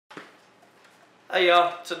Hey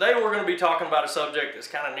y'all, today we're going to be talking about a subject that's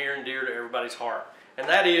kind of near and dear to everybody's heart, and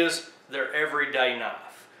that is their everyday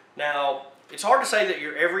knife. Now, it's hard to say that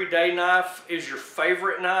your everyday knife is your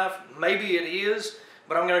favorite knife. Maybe it is,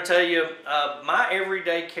 but I'm going to tell you, my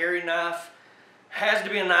everyday carry knife has to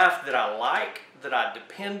be a knife that I like, that I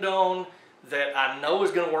depend on, that I know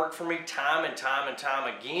is going to work for me time and time and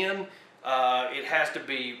time again. It has to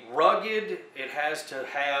be rugged. It has to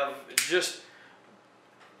have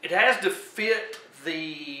it has to fit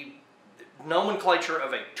the nomenclature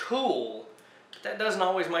of a tool, but that doesn't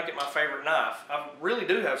always make it my favorite knife. I really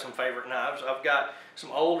do have some favorite knives. I've got some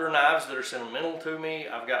older knives that are sentimental to me.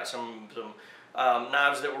 I've got some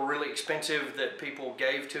knives that were really expensive that people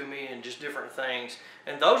gave to me and just different things.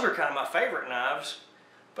 And those are kind of my favorite knives,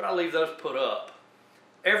 but I leave those put up.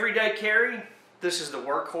 Everyday carry, this is the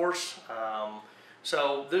workhorse.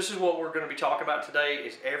 So this is what we're going to be talking about today,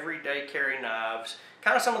 is everyday carry knives.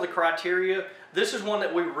 Kind of some of the criteria. This is one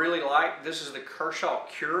that we really like. This is the Kershaw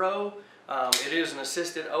Curo. It is an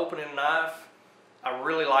assisted opening knife. I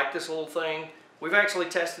really like this little thing. We've actually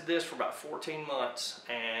tested this for about 14 months,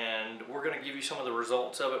 and we're going to give you some of the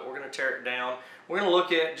results of it. We're going to tear it down. We're going to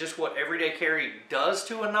look at just what everyday carry does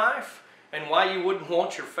to a knife and why you wouldn't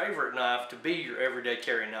want your favorite knife to be your everyday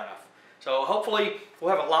carry knife. So hopefully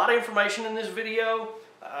we'll have a lot of information in this video,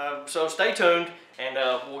 so stay tuned and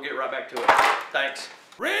we'll get right back to it. Thanks.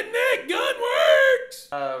 Redneck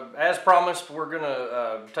Gunworks! As promised, we're going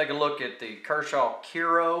to take a look at the Kershaw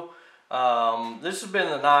Curo. This has been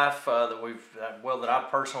the knife that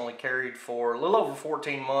I've personally carried for a little over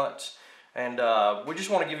 14 months, and we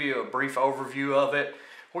just want to give you a brief overview of it.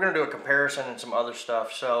 We're going to do a comparison and some other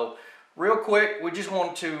stuff. So real quick, we just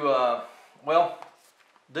want to, well,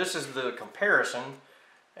 this is the comparison,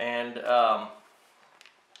 and I'm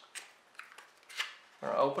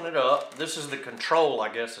going to open it up. This is the control, I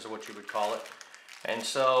guess is what you would call it. And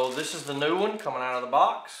so this is the new one coming out of the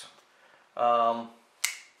box.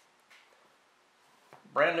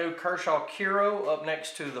 Brand new Kershaw Curo up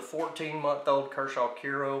next to the 14-month-old Kershaw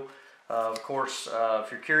Curo. Of course, if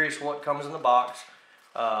you're curious what comes in the box,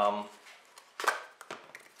 it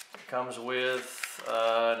comes with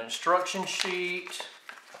an instruction sheet.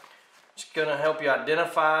 It's going to help you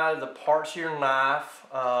identify the parts of your knife.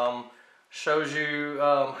 Shows you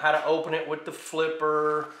how to open it with the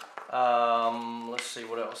flipper. Let's see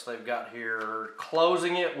what else they've got here.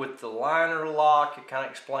 Closing it with the liner lock. It kind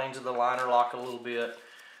of explains the liner lock a little bit.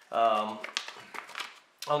 On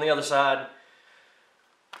the other side,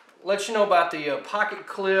 lets you know about the pocket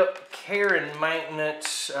clip, care and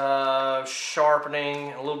maintenance,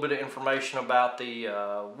 sharpening, a little bit of information about the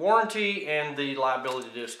warranty and the liability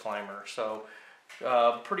disclaimer. So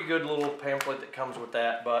pretty good little pamphlet that comes with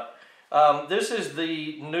that. But this is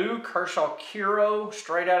the new Kershaw Curo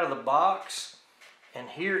straight out of the box, and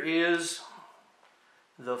here is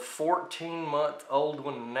the 14-month-old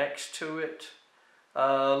one next to it.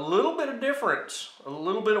 A little bit of difference, a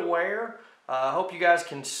little bit of wear. I hope you guys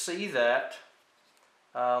can see that.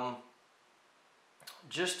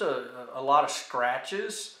 Just a lot of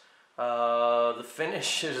scratches. The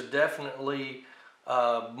finish is definitely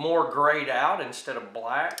more grayed out instead of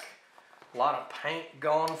black. A lot of paint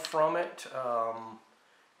gone from it,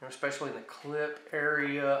 especially in the clip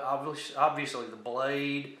area. Obviously the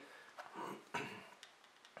blade.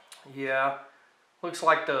 Yeah, looks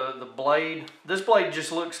like the blade. This blade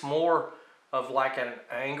just looks more of like at an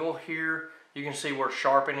angle here. You can see where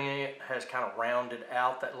sharpening it has kind of rounded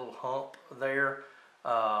out that little hump there.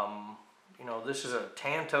 This is a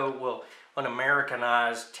Tanto, well, an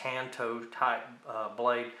Americanized Tanto type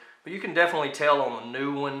blade, but you can definitely tell on the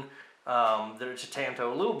new one that it's a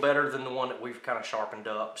Tanto, a little better than the one that we've kind of sharpened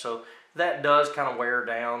up. So that does kind of wear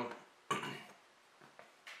down.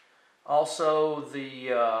 Also,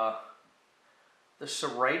 the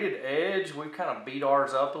serrated edge, we've kind of beat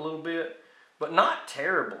ours up a little bit, but not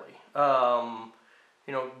terribly.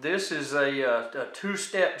 This is a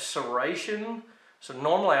two-step serration. So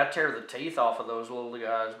normally I tear the teeth off of those little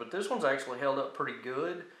guys, but this one's actually held up pretty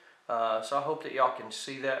good. So I hope that y'all can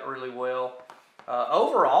see that really well.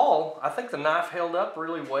 Overall, I think the knife held up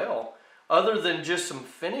really well. Other than just some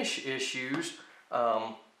finish issues,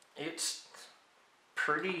 it's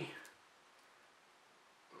pretty,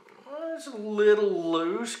 it's a little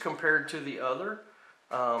loose compared to the other.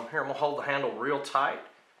 Here, I'm going to hold the handle real tight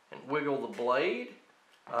and wiggle the blade.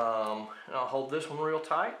 And I'll hold this one real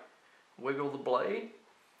tight, wiggle the blade.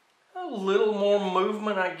 A little more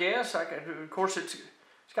movement, I guess. Of course, it's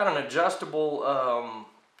got an adjustable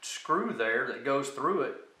screw there that goes through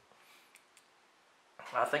it.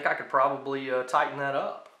 I think I could probably tighten that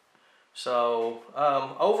up. So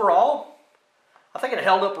overall, I think it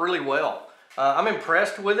held up really well. I'm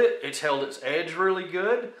impressed with it. It's held its edge really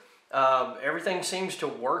good. Everything seems to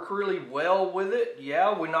work really well with it.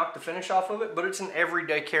 Yeah, we knocked the finish off of it, but it's an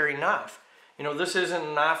everyday carry knife. You know, this isn't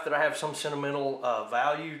a knife that I have some sentimental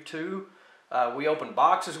value to. We opened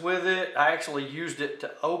boxes with it. I actually used it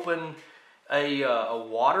to open a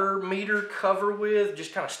water meter cover with.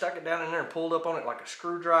 Just kind of stuck it down in there and pulled up on it like a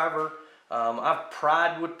screwdriver. I've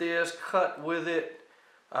pried with this, cut with it.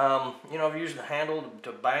 You know, I've used the handle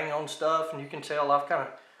to bang on stuff, and you can tell I've kind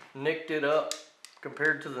of nicked it up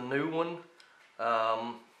compared to the new one.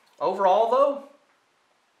 Overall, though,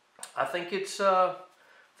 I think it's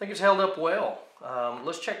held up well.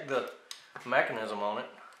 Let's check the mechanism on it.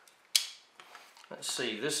 Let's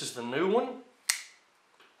see. This is the new one.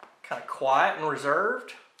 Kind of quiet and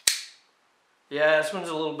reserved. Yeah, this one's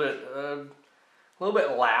a little bit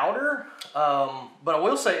louder, but I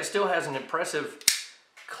will say it still has an impressive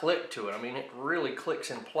click to it. I mean, it really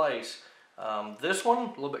clicks in place. This one, a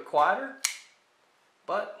little bit quieter,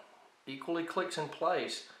 but equally clicks in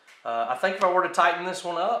place. I think if I were to tighten this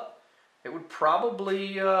one up, it would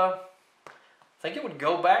probably, I think it would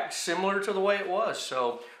go back similar to the way it was.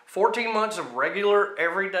 So 14 months of regular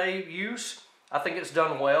everyday use, I think it's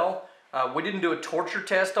done well. We didn't do a torture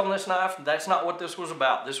test on this knife. That's not what this was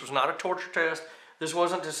about. This was not a torture test. This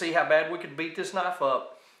wasn't to see how bad we could beat this knife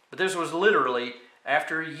up. But this was literally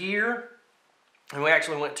after a year, and we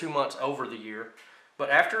actually went 2 months over the year.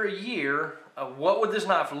 But after a year, what would this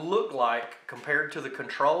knife look like compared to the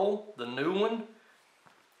Control, the new one?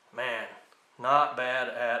 Man, not bad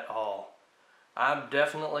at all. I'm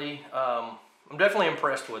definitely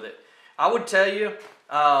impressed with it. I would tell you,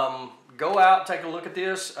 go out, take a look at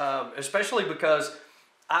this, especially because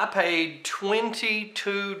I paid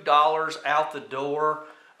 $22 out the door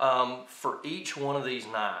for each one of these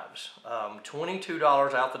knives.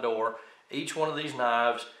 $22 out the door, each one of these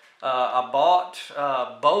knives. I bought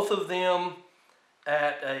both of them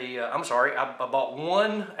at a, I bought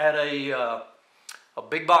one at a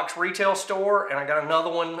big box retail store, and I got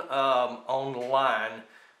another one online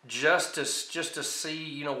just to see,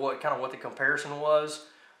 you know, what the comparison was.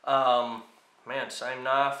 Man, same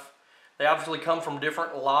knife. They obviously come from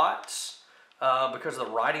different lots because the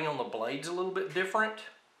writing on the blade's a little bit different.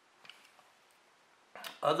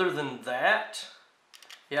 Other than that,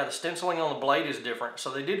 yeah, the stenciling on the blade is different. So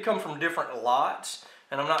they did come from different lots,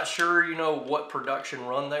 and I'm not sure, you know, what production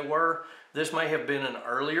run they were. This may have been an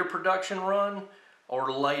earlier production run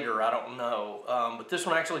or later, I don't know. But this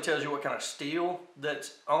one actually tells you what kind of steel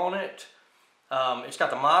that's on it. It's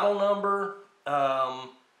got the model number.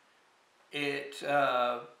 It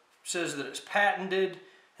says that it's patented,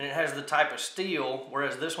 and it has the type of steel,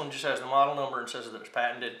 whereas this one just has the model number and says that it's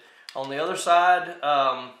patented. On the other side,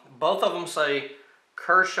 both of them say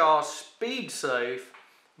Kershaw Speedsafe,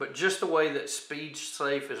 but just the way that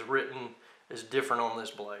Speedsafe is written is different on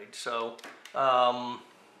this blade. So it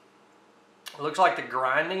looks like the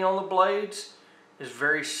grinding on the blades is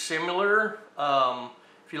very similar.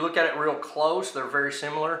 If you look at it real close, they're very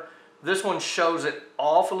similar. This one shows it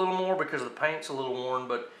off a little more because the paint's a little worn,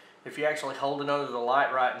 but if you actually hold it under the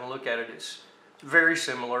light right and look at it, it's very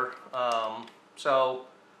similar. So,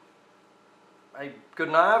 hey, good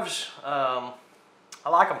knives. I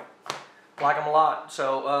like them. I like them a lot.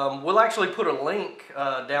 So we'll actually put a link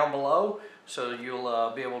down below, so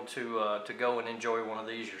you'll be able to go and enjoy one of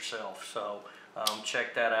these yourself. So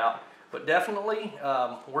check that out. But definitely,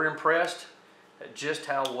 we're impressed at just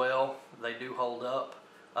how well they do hold up.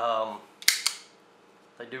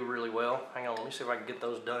 They do really well. Hang on, let me see if I can get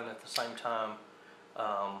those done at the same time.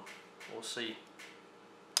 We'll see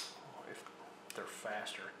if they're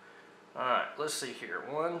faster. Alright, let's see here.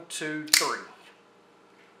 1, 2, 3.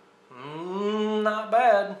 Not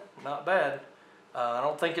bad. Not bad. I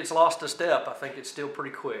don't think it's lost a step. I think it's still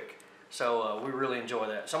pretty quick. So we really enjoy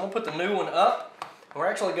that. So I'm going to put the new one up. We're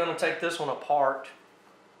actually going to take this one apart.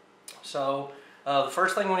 So the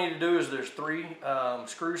first thing we need to do is there's 3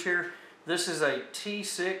 screws here. This is a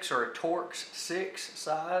T6 or a Torx 6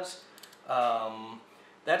 size.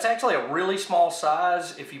 That's actually a really small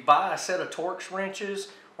size. If you buy a set of Torx wrenches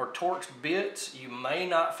or Torx bits, you may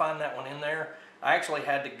not find that one in there. I actually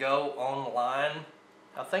had to go online,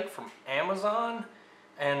 I think from Amazon,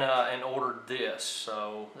 and ordered this.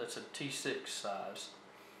 So that's a T6 size.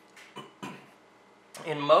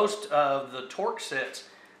 In most of the Torx sets,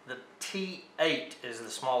 the T8 is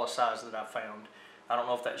the smallest size that I found. I don't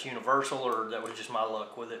know if that's universal or that was just my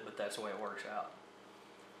luck with it, but that's the way it works out.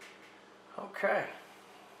 Okay,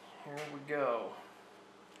 here we go.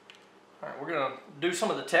 All right, we're gonna do some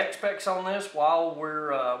of the tech specs on this while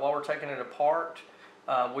we're taking it apart.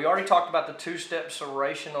 We already talked about the two-step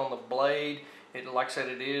serration on the blade. Like I said,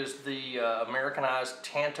 it is the Americanized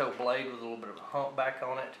Tanto blade with a little bit of a hump back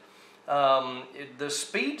on it. The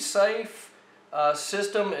Speedsafe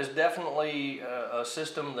system is definitely a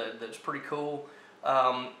system that's pretty cool.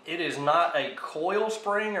 It is not a coil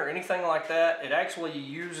spring or anything like that. It actually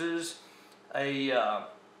uses a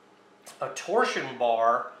torsion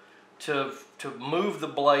bar to move the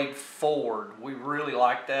blade forward. We really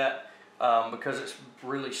like that because it's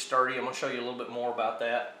really sturdy. I'm going to show you a little bit more about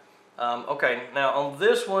that. Okay, now on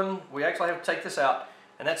this one, we actually have to take this out,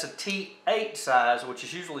 and that's a T8 size, which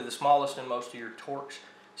is usually the smallest in most of your Torx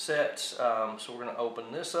sets. So we're going to open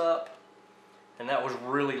this up, and that was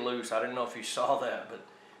really loose. I didn't know if you saw that, but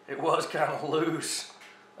it was kind of loose.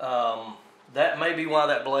 That may be why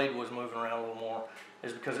that blade was moving around a little more,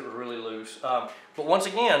 is because it was really loose. But once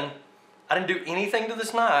again, I didn't do anything to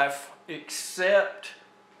this knife except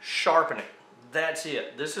sharpen it. That's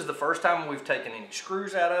it. This is the first time we've taken any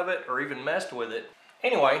screws out of it or even messed with it.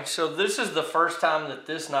 Anyway, so this is the first time that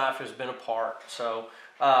this knife has been apart. So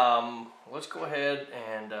let's go ahead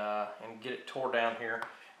and get it tore down here.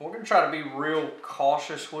 And we're going to try to be real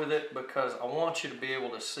cautious with it because I want you to be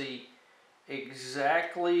able to see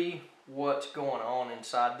exactly what's going on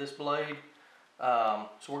inside this blade. So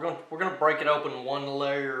we're going to break it open one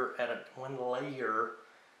layer at a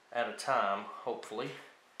time, hopefully.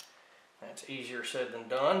 That's easier said than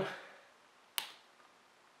done.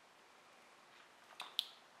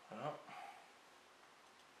 Well,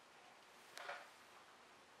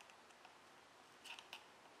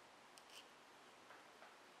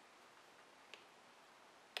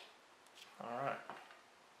 all right.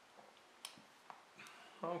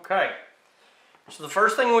 Okay. So the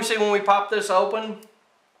first thing we see when we pop this open,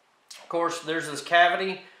 of course, there's this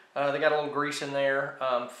cavity. They got a little grease in there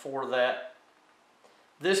for that.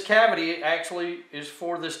 This cavity actually is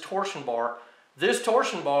for this torsion bar. This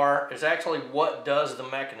torsion bar is actually what does the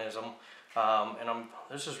mechanism,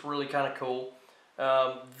 this is really kind of cool.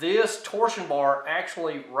 This torsion bar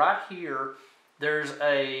actually right here, there's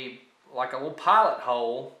like a little pilot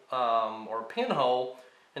hole or a pinhole,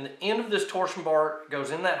 and the end of this torsion bar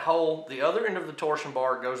goes in that hole. The other end of the torsion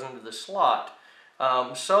bar goes into the slot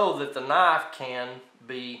so that the knife can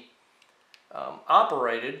be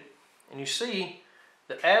operated. And you see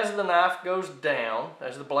that as the knife goes down,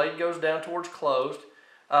 as the blade goes down towards closed,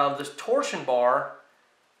 this torsion bar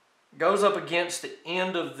goes up against the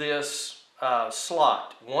end of this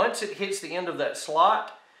slot. Once it hits the end of that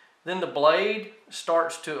slot, then the blade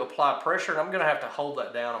starts to apply pressure. And I'm going to have to hold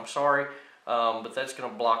that down. I'm sorry, but that's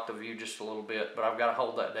going to block the view just a little bit, but I've got to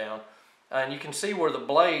hold that down. And you can see where the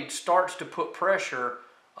blade starts to put pressure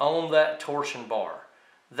on that torsion bar.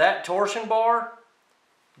 That torsion bar,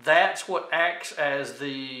 that's what acts as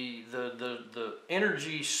the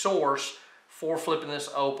energy source for flipping this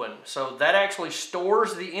open. So that actually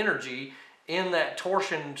stores the energy in that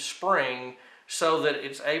torsion spring so that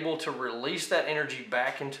it's able to release that energy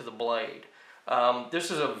back into the blade.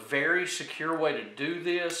 This is a very secure way to do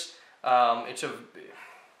this. It's a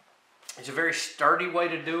very sturdy way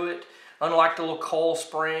to do it. Unlike the little coil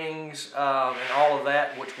springs and all of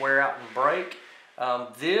that, which wear out and break.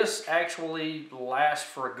 This actually lasts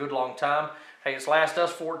for a good long time. Hey, it's lasted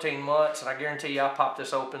us 14 months, and I guarantee you I pop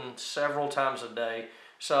this open several times a day.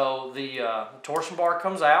 So the torsion bar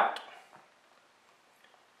comes out.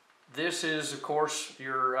 This is, of course,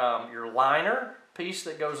 your liner piece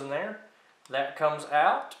that goes in there. That comes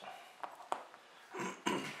out.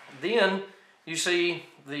 Then you see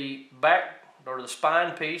the back or the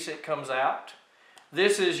spine piece, it comes out.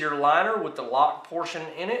 This is your liner with the lock portion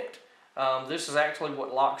in it. This is actually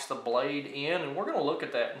what locks the blade in, and we're going to look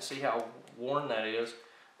at that and see how worn that is.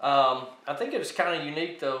 I think it's kind of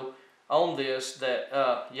unique though on this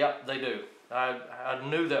that, yep, they do. I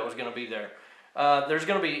knew that was going to be there. There's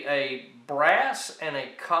going to be a brass and a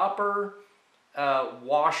copper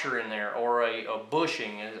washer in there, or a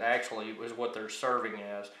bushing is what they're serving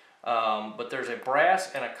as. But there's a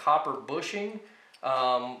brass and a copper bushing.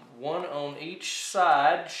 One on each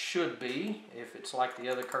side should be, if it's like the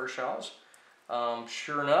other Kershaws.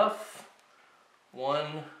 Sure enough,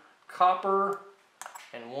 one copper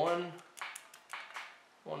and one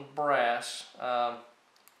brass. Yeah,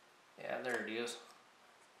 there it is.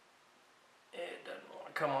 It doesn't want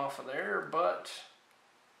to come off of there, but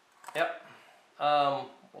yep. Oh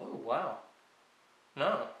wow.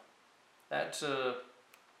 No, that's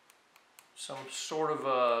some sort of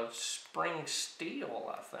a spring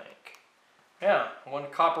steel, I think. Yeah, one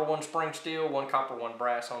copper, one spring steel, one copper, one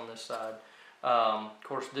brass on this side. Of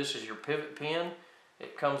course, this is your pivot pin.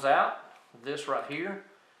 It comes out, this right here.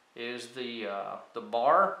 is the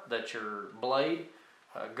bar that your blade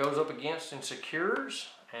goes up against and secures,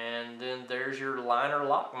 and then there's your liner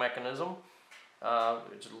lock mechanism.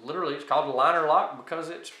 It's called a liner lock because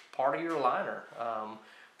it's part of your liner.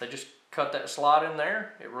 They just cut that slot in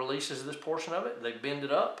there, it releases this portion of it, they bend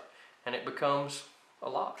it up, and it becomes a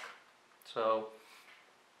lock. So,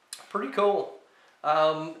 pretty cool.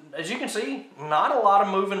 As you can see, not a lot of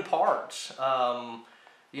moving parts.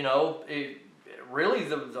 You know, really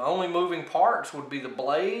the only moving parts would be the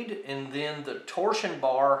blade and then the torsion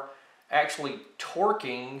bar actually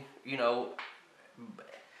torquing. You know,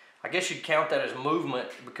 I guess you'd count that as movement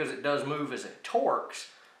because it does move as it torques,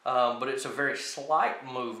 but it's a very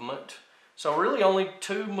slight movement. So really only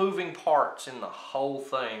two moving parts in the whole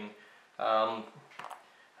thing.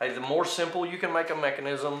 Hey, the more simple you can make a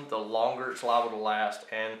mechanism, the longer it's liable to last,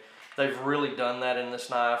 and they've really done that in this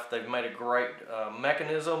knife. They've made a great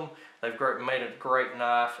mechanism. They've made a great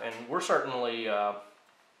knife, and we're certainly glad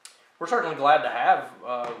to have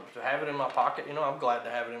it in my pocket. You know, I'm glad to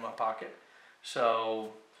have it in my pocket.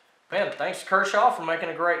 So, man, thanks to Kershaw for making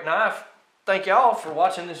a great knife. Thank y'all for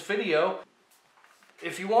watching this video.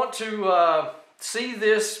 If you want to see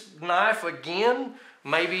this knife again,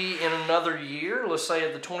 maybe in another year, let's say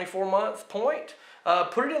at the 24-month point,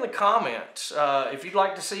 put it in the comments. If you'd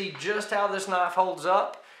like to see just how this knife holds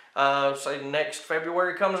up, say next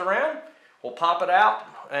February comes around, we'll pop it out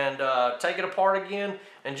and take it apart again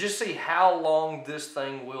and just see how long this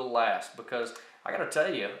thing will last. Because I gotta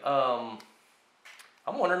tell you, I'm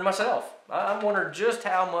wondering myself. I'm wondering just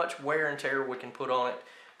how much wear and tear we can put on it.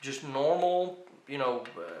 Just normal, you know,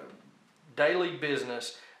 daily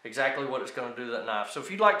business. Exactly what it's going to do to that knife. So if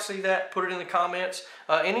you'd like to see that, put it in the comments.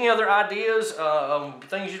 Any other ideas,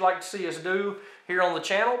 things you'd like to see us do here on the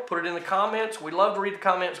channel, put it in the comments. We love to read the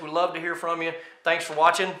comments. We love to hear from you. Thanks for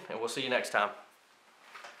watching, and we'll see you next time.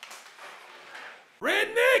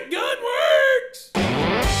 Redneck Gunworks!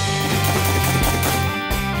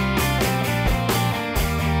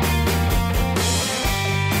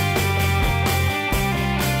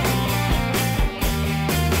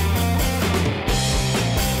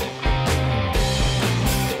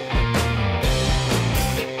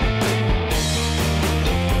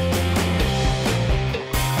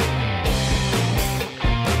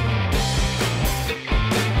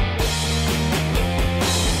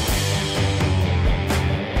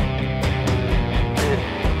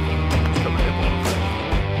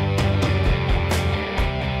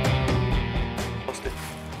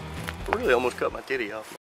 Really almost cut my titty off.